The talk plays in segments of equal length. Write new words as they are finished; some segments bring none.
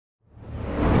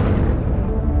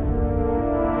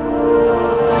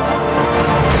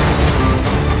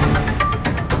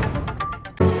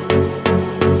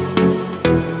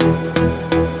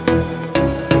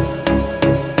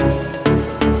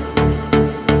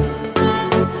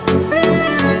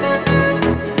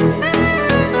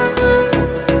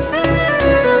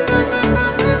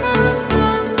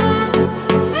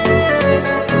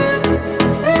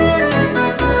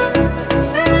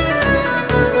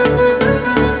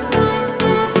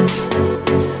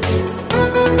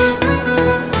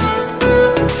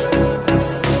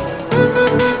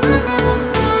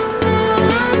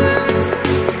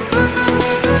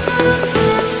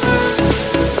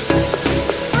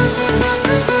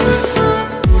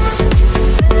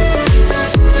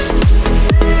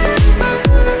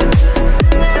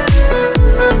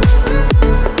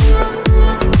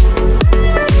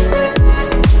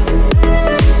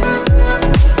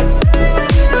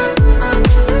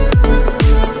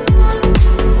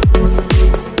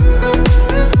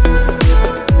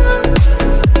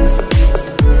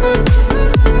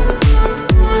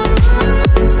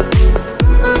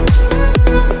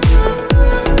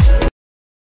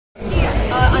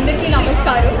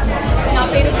నమస్కారం నా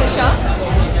పేరు త్రిష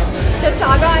ద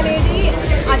సాగా అనేది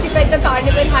అతిపెద్ద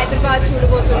Carnival Hyderabad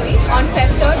చూడబోతుంది on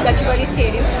Feb 3rd Gachibowli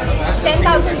stadium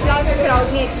 10,000 plus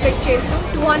క్రౌడ్ని expect చేస్తూ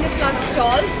 200 plus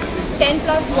stalls 10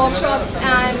 plus workshops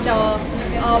and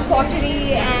pottery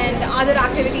and other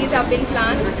activities have been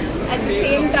planned. At the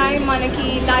same time మనకి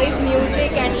live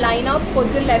music and lineup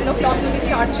పొద్దున్న 11 o'clock నుండి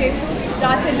start చేస్తూ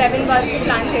రాత్రి 11 వరకు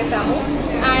ప్లాన్ చేసాము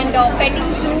and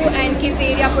petting zoo and kids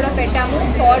area కూడా పెట్టాము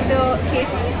for the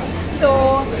kids. So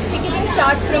ticketing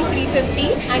starts from 350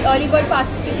 and early bird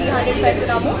passes ki 300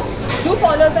 పెడుతున్నాము. Do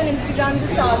follow us on Instagram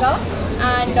the Saga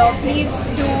and please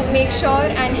do make sure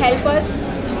and help us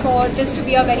for this to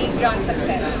be a very grand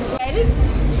success.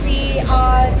 We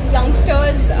are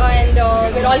youngsters and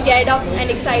we're all geared up and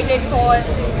excited for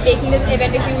making this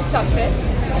event a huge success.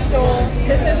 So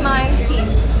this is my team.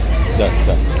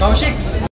 Kaushik.